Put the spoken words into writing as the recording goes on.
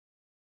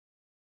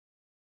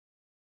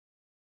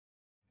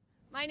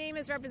My name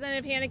is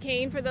Representative Hannah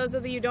Kane, for those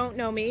of you who don't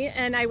know me,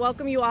 and I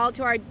welcome you all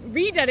to our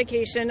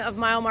rededication of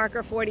mile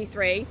marker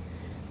 43.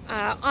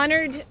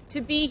 Honored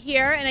to be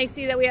here, and I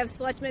see that we have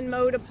Selectman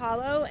Mo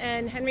DiPaolo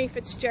and Henry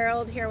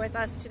Fitzgerald here with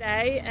us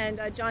today,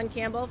 and John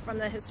Campbell from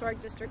the Historic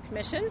District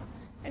Commission.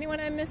 Anyone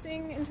I'm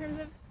missing in terms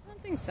of? I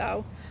don't think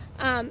so.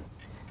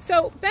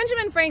 So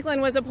Benjamin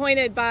Franklin was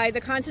appointed by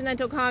the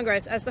Continental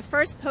Congress as the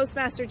first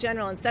Postmaster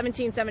General in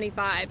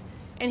 1775,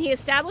 and he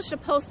established a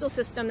postal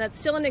system that's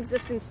still in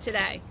existence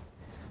today.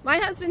 My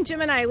husband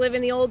Jim and I live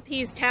in the Old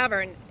Pease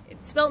Tavern.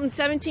 It's built in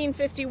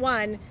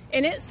 1751,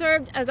 and it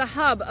served as a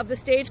hub of the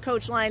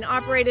stagecoach line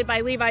operated by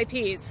Levi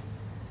Pease.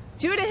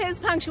 Due to his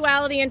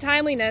punctuality and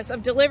timeliness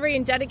of delivery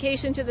and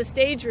dedication to the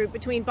stage route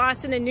between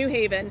Boston and New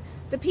Haven,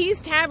 the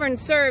Pease Tavern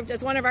served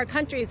as one of our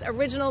country's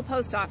original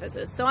post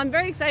offices. So I'm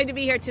very excited to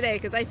be here today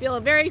because I feel a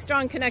very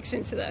strong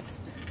connection to this.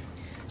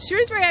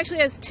 Shrewsbury actually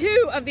has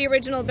two of the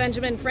original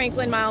Benjamin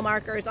Franklin mile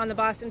markers on the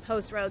Boston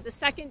Post Road, the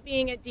second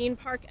being at Dean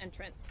Park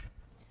entrance.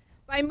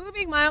 By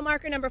moving mile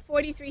marker number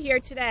 43 here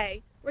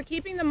today, we're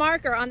keeping the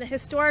marker on the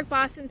historic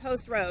Boston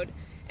Post Road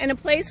and a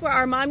place where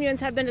our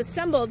monuments have been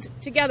assembled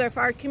together for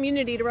our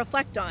community to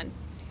reflect on.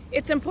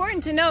 It's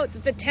important to note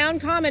that the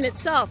town common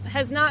itself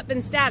has not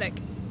been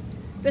static.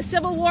 The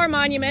Civil War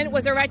monument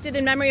was erected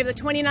in memory of the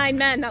 29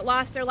 men that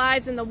lost their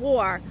lives in the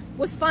war,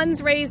 with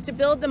funds raised to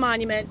build the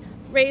monument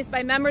raised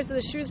by members of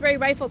the Shrewsbury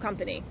Rifle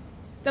Company.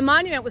 The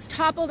monument was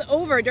toppled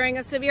over during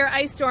a severe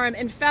ice storm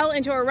and fell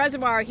into a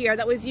reservoir here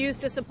that was used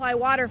to supply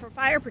water for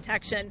fire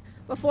protection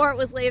before it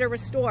was later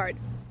restored.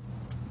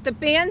 The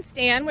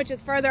bandstand, which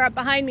is further up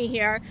behind me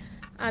here,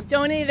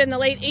 donated in the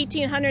late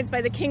 1800s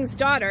by the King's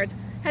Daughters,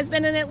 has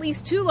been in at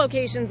least two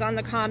locations on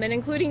the Common,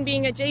 including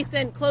being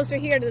adjacent closer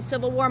here to the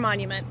Civil War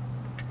Monument.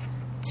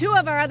 Two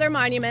of our other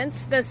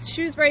monuments, the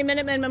Shrewsbury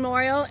Minuteman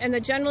Memorial and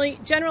the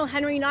General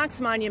Henry Knox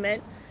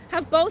Monument,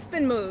 have both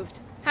been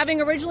moved,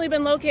 having originally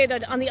been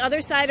located on the other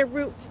side of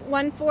Route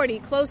 140,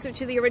 closer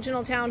to the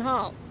original town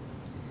hall.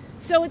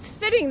 So it's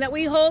fitting that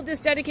we hold this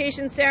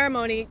dedication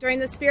ceremony during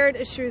the spirit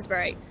of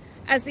Shrewsbury,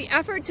 as the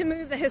effort to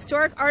move the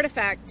historic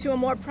artifact to a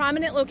more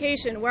prominent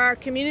location where our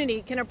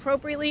community can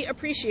appropriately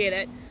appreciate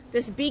it,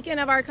 this beacon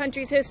of our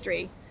country's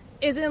history,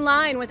 is in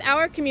line with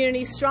our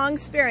community's strong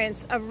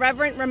spirits of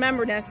reverent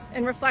remembrance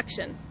and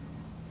reflection.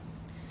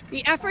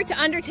 The effort to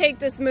undertake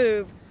this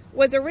move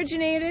was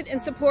originated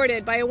and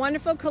supported by a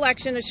wonderful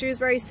collection of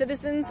Shrewsbury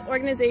citizens,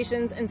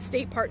 organizations, and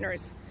state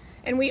partners,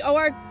 and we owe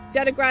our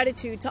debt of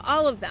gratitude to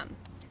all of them.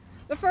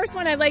 The first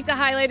one I'd like to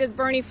highlight is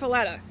Bernie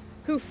Folletta,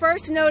 who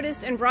first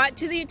noticed and brought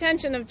to the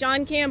attention of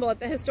John Campbell at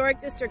the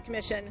Historic District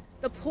Commission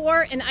the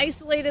poor and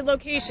isolated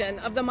location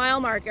of the mile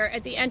marker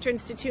at the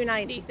entrance to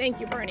 290. Thank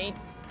you, Bernie.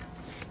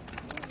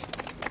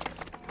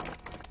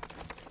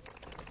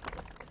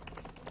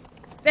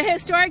 The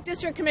Historic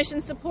District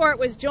Commission support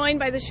was joined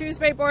by the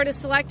Shrewsbury Board of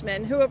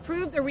Selectmen, who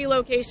approved the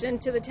relocation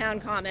to the town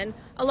common,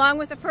 along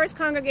with the First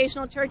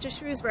Congregational Church of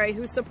Shrewsbury,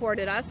 who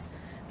supported us,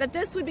 that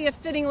this would be a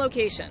fitting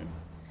location.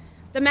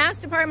 The Mass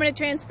Department of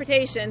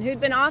Transportation,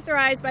 who'd been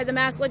authorized by the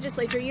Mass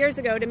Legislature years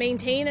ago to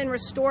maintain and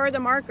restore the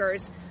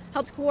markers,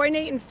 helped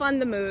coordinate and fund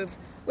the move,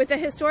 with the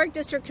Historic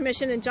District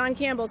Commission and John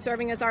Campbell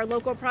serving as our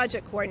local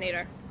project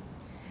coordinator.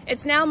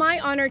 It's now my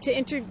honor to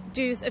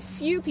introduce a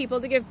few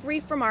people to give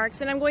brief remarks,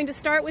 and I'm going to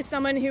start with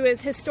someone who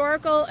is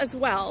historical as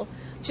well,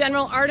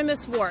 General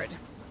Artemus Ward.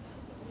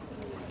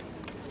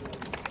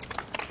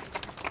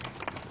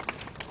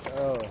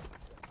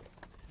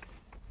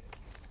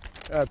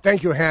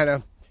 Thank you,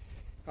 Hannah.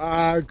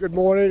 Good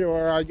morning,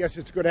 or I guess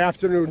it's good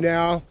afternoon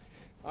now.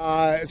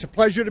 It's a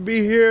pleasure to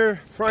be here.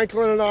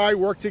 Franklin and I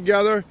worked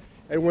together,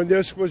 and when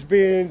this was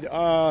being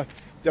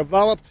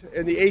developed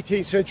in the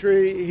 18th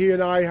century, he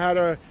and I had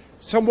a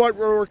somewhat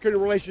working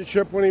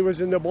relationship when he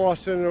was in the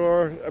Boston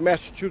or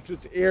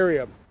Massachusetts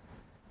area.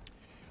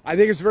 I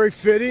think it's very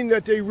fitting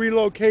that they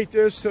relocate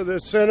this to the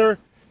center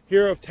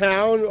here of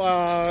town,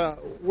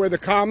 where the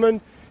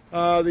Common,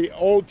 the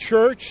old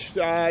church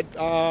that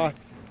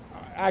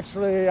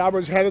actually, I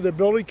was head of the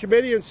building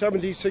committee in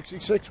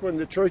 1766 when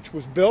the church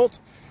was built.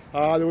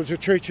 There was a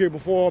church here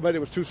before, but it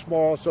was too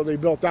small, so they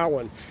built that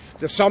one.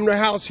 The Sumner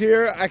House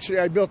here, actually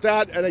I built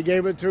that and I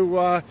gave it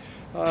to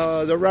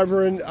the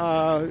Reverend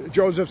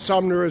Joseph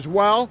Sumner as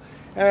well.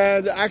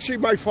 And actually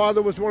my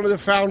father was one of the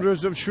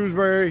founders of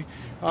Shrewsbury,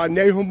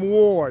 Nahum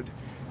Ward.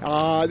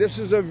 This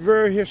is a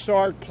very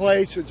historic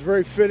place. It's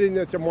very fitting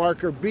that the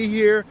marker be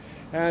here.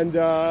 And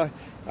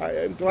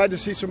I'm glad to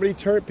see so many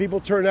people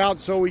turn out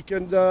so we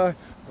can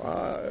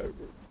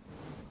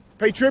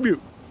pay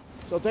tribute.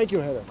 So thank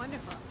you, Heather.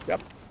 Wonderful.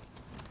 Yep.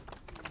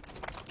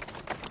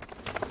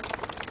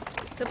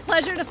 It's a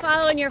pleasure to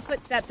follow in your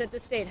footsteps at the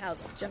State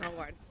House, General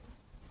Ward.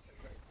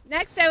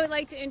 Next, I would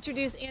like to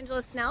introduce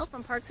Angela Snell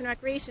from Parks and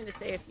Recreation to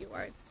say a few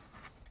words.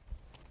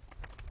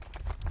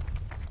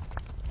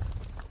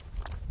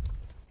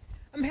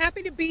 I'm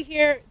happy to be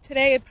here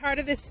today as part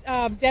of this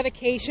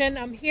dedication.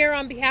 I'm here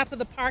on behalf of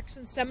the Parks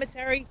and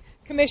Cemetery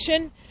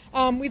Commission.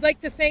 We'd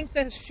like to thank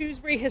the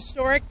Shrewsbury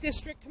Historic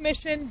District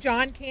Commission,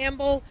 John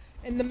Campbell,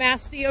 and the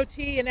Mass DOT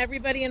and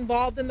everybody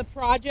involved in the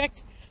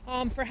project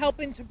for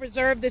helping to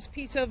preserve this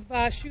piece of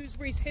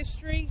Shrewsbury's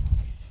history.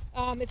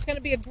 It's going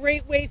to be a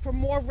great way for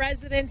more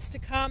residents to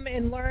come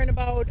and learn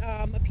about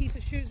a piece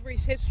of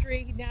Shrewsbury's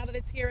history now that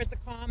it's here at the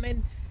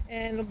Common,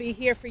 and it'll be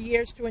here for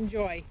years to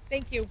enjoy.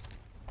 Thank you.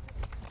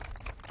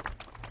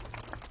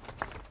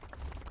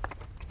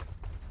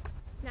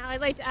 Now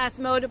I'd like to ask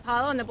Mo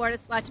DiPaolo on the Board of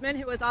Selectmen,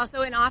 who was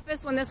also in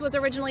office when this was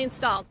originally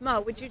installed.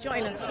 Mo, would you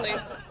join us, please?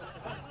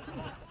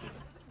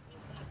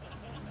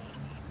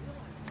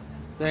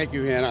 Thank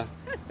you, Hannah.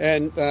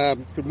 And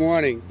good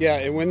morning. Yeah,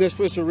 and when this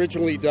was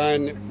originally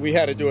done, we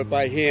had to do it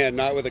by hand,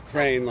 not with a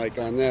crane like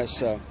on this.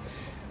 So,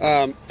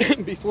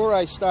 before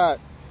I start,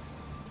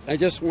 I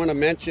just want to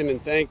mention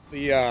and thank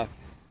the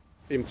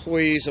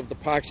employees of the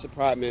Parks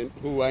Department,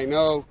 who I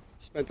know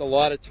spent a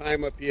lot of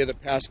time up here the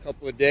past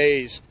couple of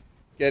days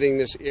getting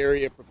this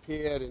area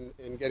prepared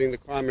and getting the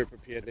Common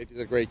prepared. They did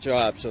a great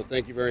job, so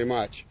thank you very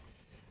much.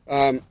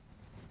 I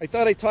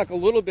thought I'd talk a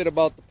little bit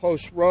about the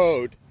Post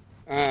Road,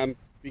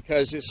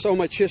 because there's so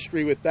much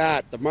history with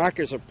that. The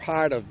markers are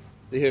part of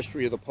the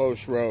history of the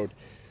Post Road.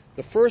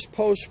 The first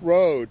Post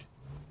Road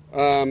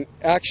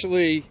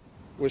actually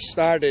was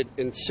started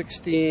in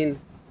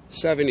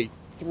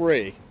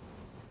 1673.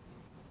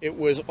 It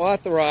was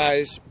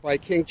authorized by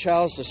King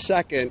Charles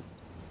II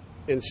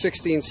in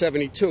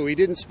 1672. He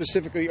didn't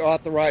specifically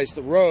authorize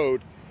the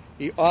road.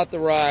 He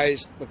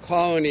authorized the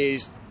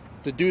colonies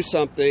to do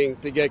something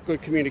to get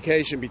good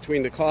communication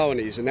between the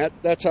colonies, and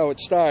that's how it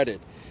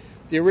started.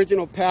 The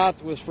original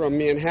path was from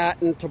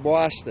Manhattan to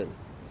Boston,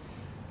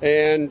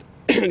 and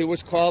it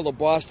was called the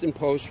Boston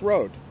Post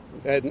Road,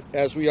 and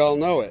as we all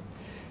know it.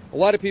 A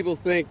lot of people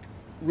think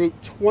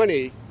Route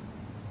 20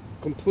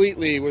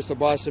 completely was the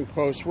Boston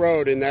Post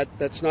Road, and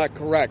that's not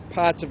correct.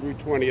 Parts of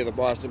Route 20 are the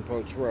Boston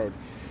Post Road.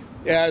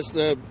 As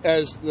the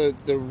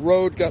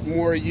road got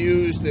more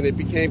used and it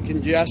became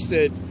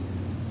congested,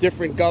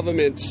 different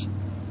governments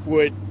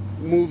would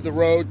move the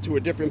road to a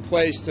different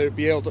place to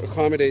be able to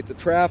accommodate the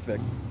traffic.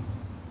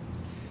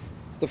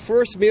 The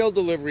first mail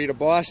delivery to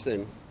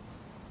Boston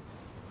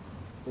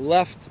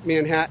left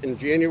Manhattan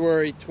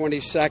January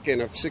 22nd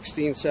of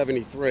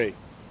 1673,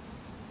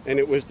 and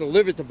it was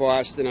delivered to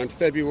Boston on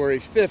February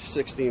 5th,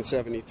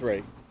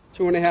 1673,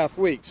 2.5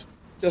 weeks.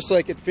 Just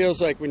like it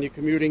feels like when you're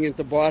commuting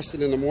into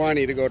Boston in the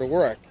morning to go to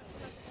work.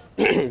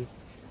 The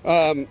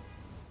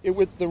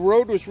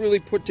road was really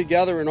put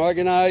together and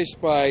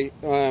organized by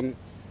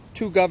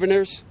two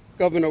governors,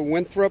 Governor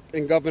Winthrop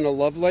and Governor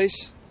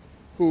Lovelace,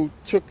 who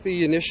took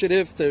the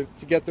initiative to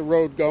get the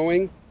road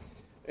going.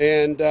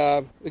 And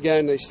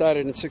again, they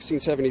started in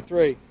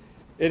 1673.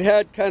 It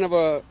had kind of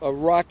a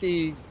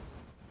rocky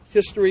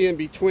history in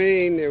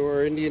between. There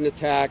were Indian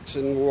attacks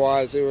and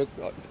wars, there was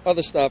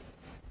other stuff,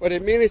 but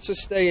it managed to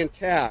stay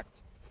intact.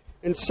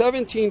 In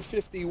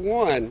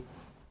 1751,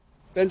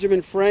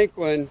 Benjamin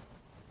Franklin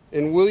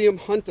and William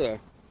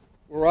Hunter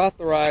were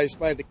authorized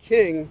by the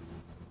king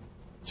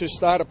to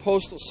start a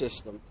postal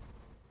system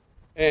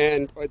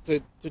and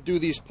to do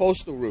these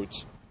postal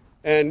routes.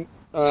 And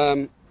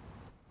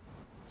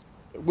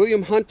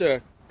William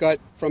Hunter got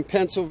from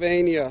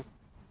Pennsylvania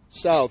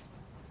south,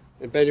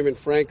 and Benjamin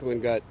Franklin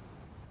got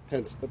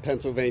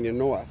Pennsylvania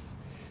north.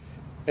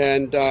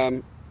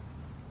 And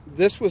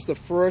this was the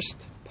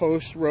first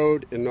post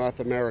road in North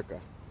America.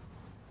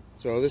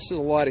 So this is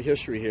a lot of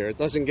history here. It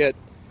doesn't get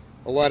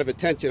a lot of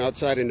attention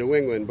outside of New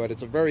England, but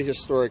it's a very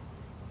historic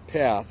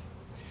path.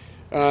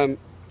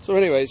 So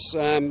anyways,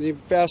 you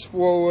fast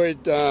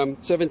forward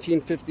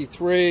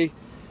 1753,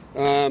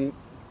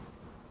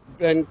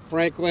 Ben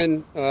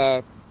Franklin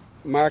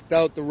marked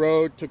out the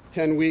road, took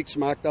 10 weeks,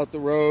 marked out the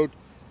road,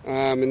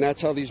 and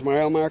that's how these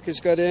mile markers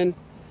got in.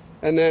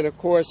 And then, of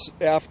course,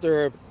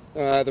 after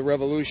the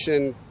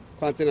Revolution,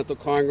 Continental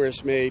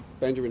Congress made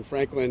Benjamin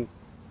Franklin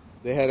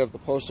the head of the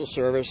Postal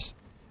Service,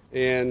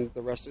 and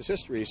the rest is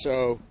history.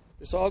 So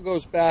this all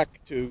goes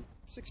back to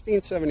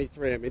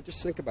 1673. I mean,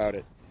 just think about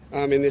it.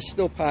 And there's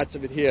still parts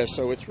of it here.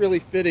 So it's really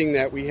fitting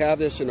that we have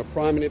this in a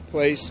prominent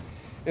place,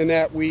 and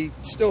that we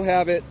still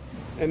have it,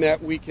 and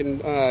that we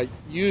can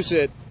use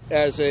it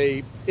as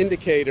a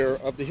indicator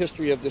of the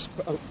history of this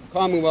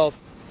Commonwealth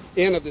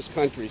and of this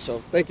country.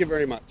 So thank you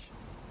very much.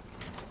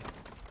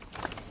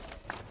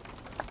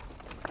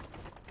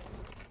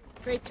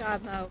 Great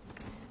job, Mo.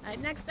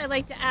 Next, I'd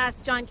like to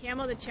ask John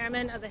Campbell, the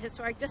chairman of the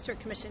Historic District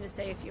Commission, to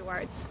say a few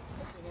words.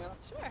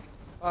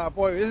 Sure.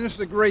 Boy, isn't this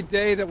a great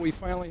day that we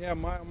finally have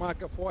mile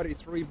marker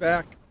 43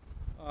 back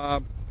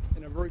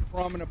in a very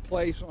prominent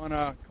place on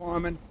our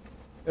common.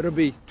 It'll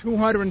be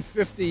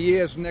 250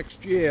 years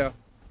next year,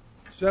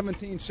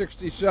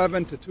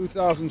 1767 to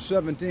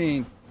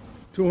 2017,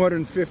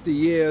 250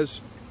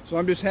 years. So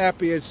I'm just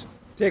happy it's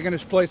taking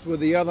its place with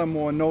the other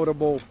more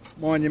notable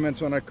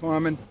monuments on our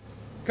common.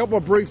 A couple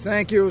of brief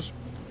thank yous.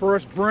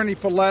 First, Bernie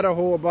Folletta,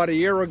 who about a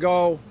year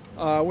ago,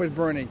 where's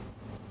Bernie?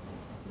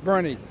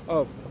 Bernie,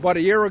 about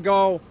a year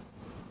ago,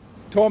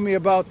 told me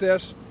about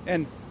this.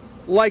 And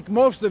like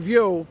most of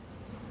you,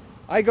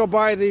 I go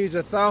by these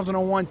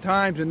 1,001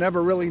 times and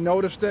never really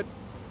noticed it.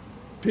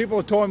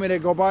 People told me they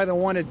go by the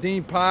one at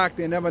Dean Park,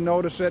 they never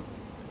notice it.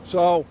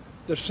 So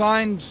the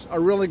signs are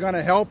really going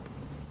to help.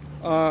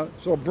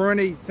 So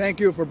Bernie, thank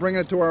you for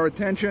bringing it to our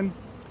attention.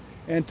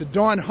 And to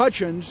Don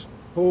Hutchins,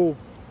 who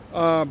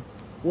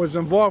was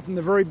involved from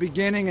the very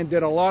beginning and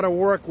did a lot of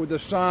work with the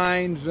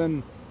signs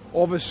and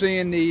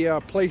overseeing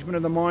the placement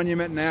of the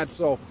monument and that.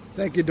 So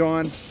thank you,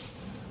 Don.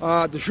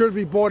 The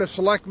Shrewsbury Board of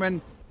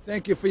Selectmen,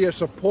 thank you for your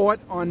support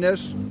on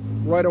this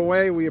right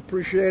away. We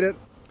appreciate it.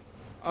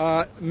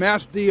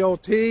 Mass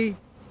DOT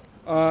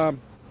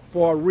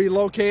for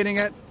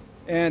relocating it,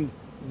 and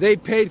they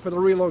paid for the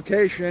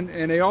relocation,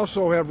 and they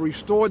also have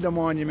restored the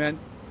monument.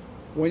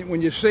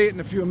 When you see it in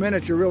a few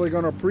minutes, you're really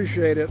going to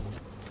appreciate it.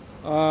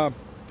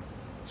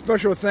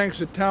 Special thanks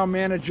to Town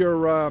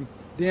Manager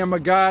Dan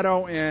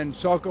Magato and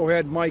Selco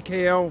Head Mike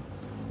Hale,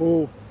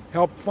 who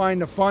helped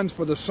find the funds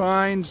for the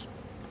signs.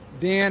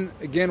 Dan,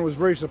 again, was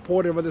very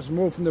supportive of this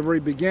move from the very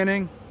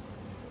beginning.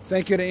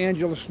 Thank you to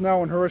Angela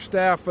Snow and her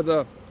staff for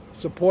the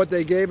support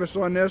they gave us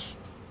on this.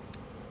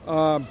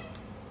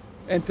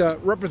 And to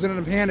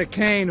Representative Hannah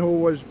Kane, who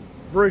was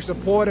very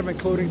supportive,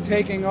 including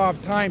taking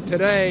off time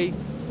today,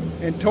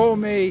 and told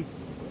me,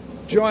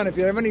 John, if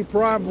you have any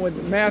problem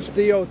with Mass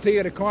DOT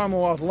or the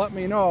Commonwealth, let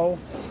me know.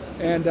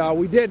 And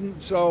we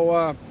didn't,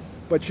 so,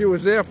 but she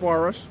was there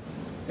for us.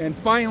 And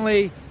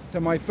finally, to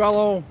my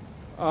fellow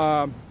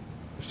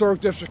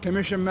Historic District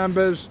Commission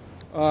members,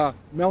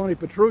 Melanie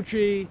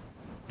Petrucci,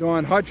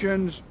 Don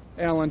Hutchins,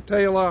 Alan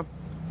Taylor,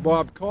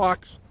 Bob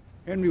Cox,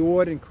 Henry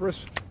Wood, and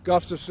Chris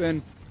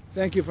Gustafson.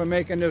 Thank you for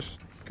making this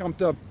come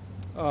to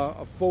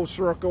a full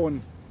circle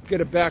and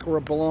get it back where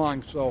it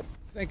belongs. So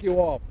thank you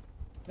all.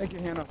 Thank you,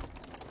 Hannah.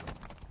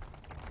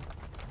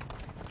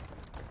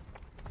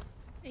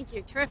 Thank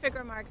you. Terrific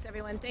remarks,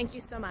 everyone. Thank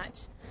you so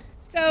much.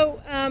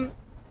 So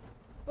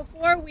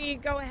before we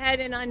go ahead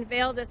and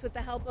unveil this with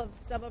the help of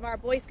some of our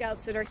Boy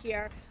Scouts that are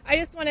here, I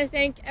just want to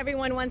thank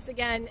everyone once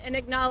again and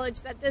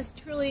acknowledge that this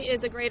truly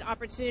is a great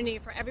opportunity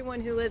for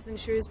everyone who lives in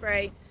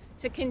Shrewsbury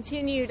to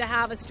continue to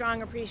have a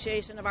strong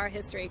appreciation of our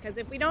history. Because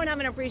if we don't have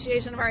an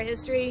appreciation of our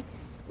history,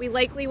 we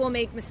likely will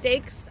make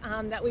mistakes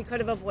that we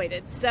could have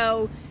avoided.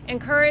 So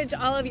encourage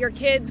all of your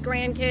kids,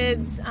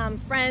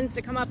 grandkids, friends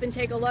to come up and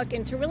take a look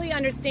and to really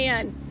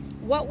understand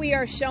what we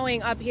are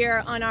showing up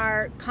here on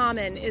our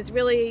common is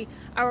really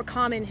our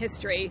common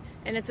history,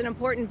 and it's an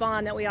important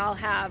bond that we all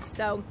have.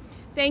 So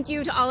thank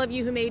you to all of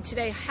you who made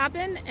today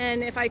happen,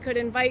 and if I could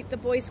invite the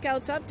Boy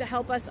Scouts up to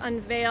help us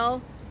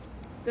unveil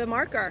the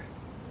marker.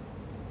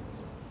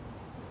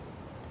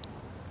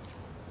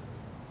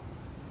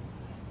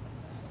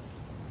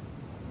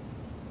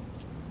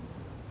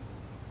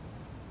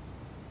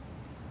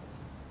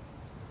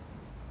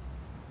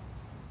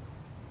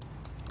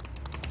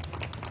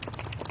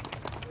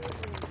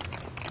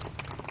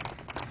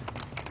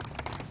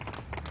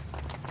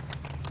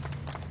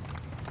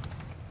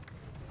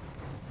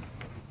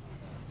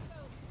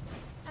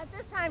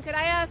 Could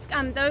I ask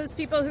those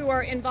people who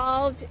are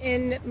involved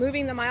in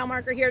moving the mile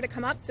marker here to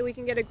come up so we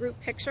can get a group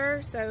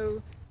picture?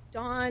 So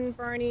Dawn,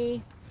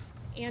 Bernie,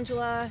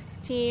 Angela,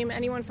 team,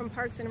 anyone from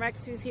Parks and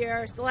Recs who's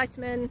here,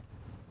 selectmen.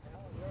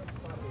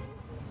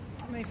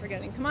 What am I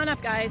forgetting? Come on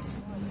up, guys.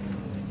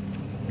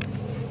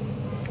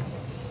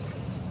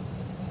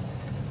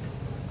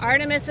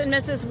 Artemis and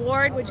Mrs.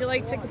 Ward, would you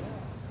like to...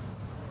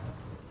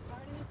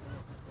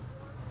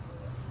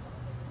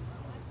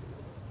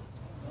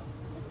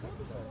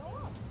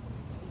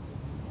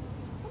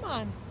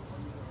 On.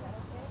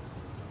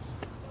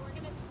 So we're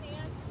going to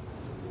stand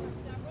for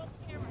several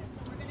cameras.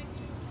 So we're going to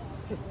do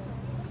this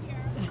here. Over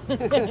here. So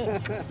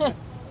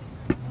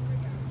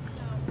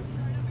we'll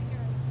start over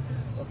here.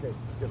 Okay,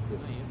 good.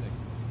 Towards our middle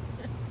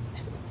grid.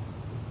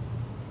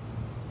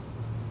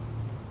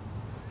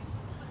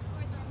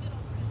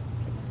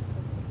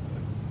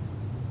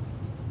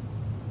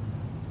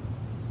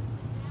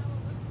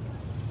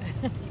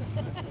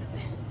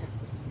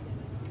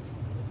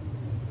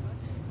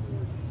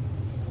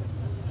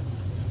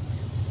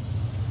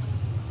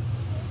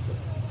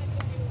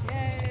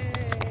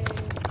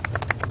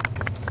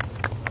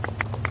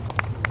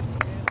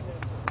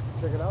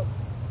 Check it out.